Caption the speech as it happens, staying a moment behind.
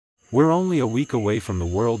We're only a week away from the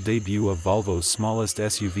world debut of Volvo's smallest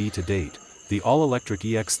SUV to date, the all-electric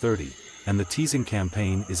EX30, and the teasing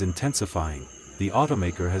campaign is intensifying. The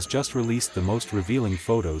automaker has just released the most revealing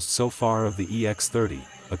photos so far of the EX30,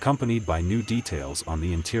 accompanied by new details on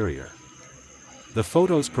the interior. The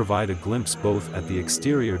photos provide a glimpse both at the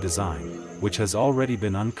exterior design, which has already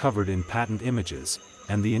been uncovered in patent images,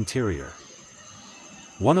 and the interior.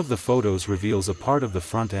 One of the photos reveals a part of the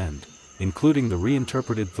front end, including the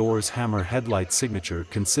reinterpreted Thor's hammer headlight signature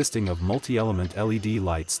consisting of multi-element LED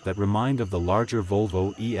lights that remind of the larger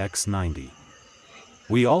Volvo EX90.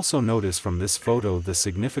 We also notice from this photo the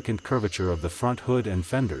significant curvature of the front hood and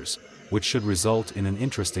fenders, which should result in an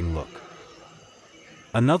interesting look.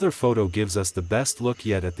 Another photo gives us the best look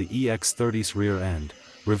yet at the EX30's rear end,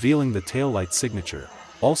 revealing the taillight signature,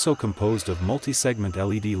 also composed of multi-segment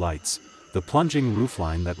LED lights, the plunging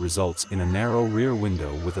roofline that results in a narrow rear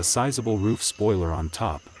window with a sizable roof spoiler on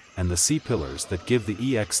top, and the C-pillars that give the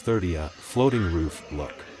EX30 a floating roof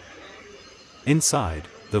look. Inside,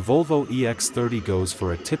 the Volvo EX30 goes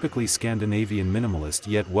for a typically Scandinavian minimalist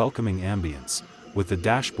yet welcoming ambience, with the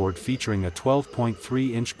dashboard featuring a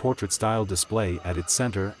 12.3-inch portrait-style display at its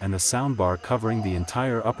center and a soundbar covering the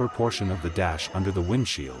entire upper portion of the dash under the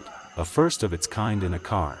windshield, a first of its kind in a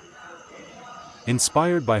car.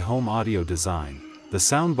 Inspired by home audio design, the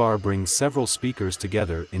soundbar brings several speakers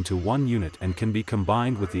together into one unit and can be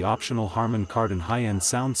combined with the optional Harman Kardon high-end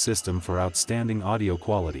sound system for outstanding audio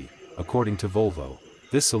quality, according to Volvo.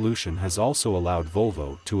 This solution has also allowed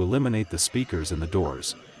Volvo to eliminate the speakers in the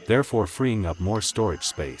doors, therefore freeing up more storage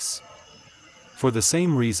space. For the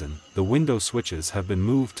same reason, the window switches have been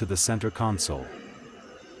moved to the center console.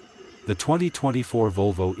 The 2024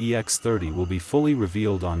 Volvo EX30 will be fully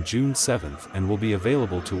revealed on June 7 and will be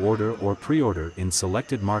available to order or pre-order in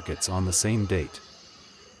selected markets on the same date.